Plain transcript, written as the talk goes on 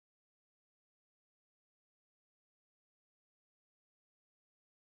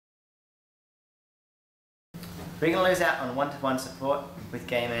We're going to lose out on one-to-one support with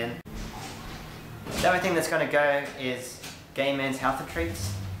gay men. The other thing that's going to go is gay men's health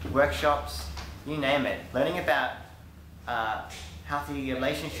retreats, workshops, you name it. Learning about healthy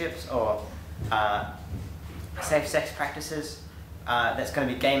relationships or safe sex practices that's going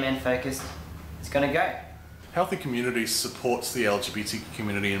to be gay men focused. It's going to go. Healthy Communities supports the LGBT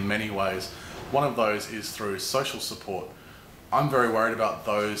community in many ways. One of those is through social support. I'm very worried about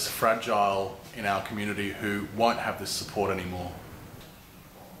those fragile in our community who won't have this support anymore.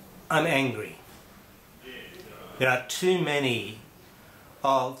 I'm angry. There are too many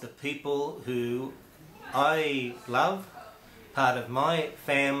of the people who I love, part of my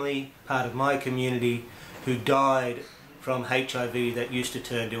family, part of my community, who died from HIV that used to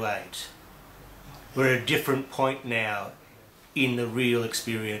turn to AIDS. We're at a different point now in the real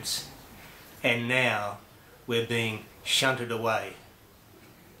experience, and now we're being shunted away.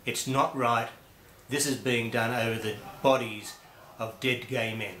 It's not right. This is being done over the bodies of dead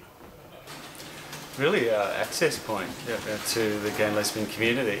gay men. Really access point to the gay and lesbian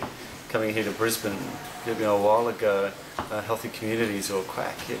community. Coming here to Brisbane a while ago, Healthy Communities, or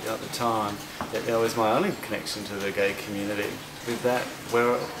QAC at the time, that was my only connection to the gay community. With that,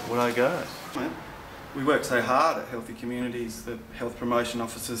 where would I go? We work so hard at Healthy Communities, the health promotion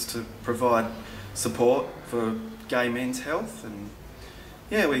officers, to provide support for gay men's health, and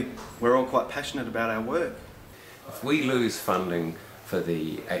yeah, we're all quite passionate about our work. If we lose funding for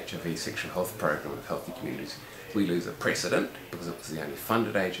the HIV sexual health program of Healthy Communities, we lose a precedent because it was the only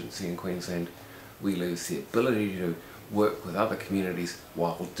funded agency in Queensland. We lose the ability to work with other communities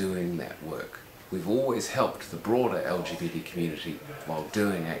while doing that work. We've always helped the broader LGBT community while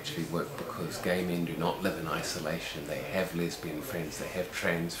doing HIV work because gay men do not live in isolation. They have lesbian friends, they have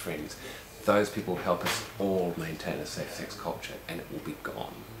trans friends. Those people help us all maintain a safe sex culture, and it will be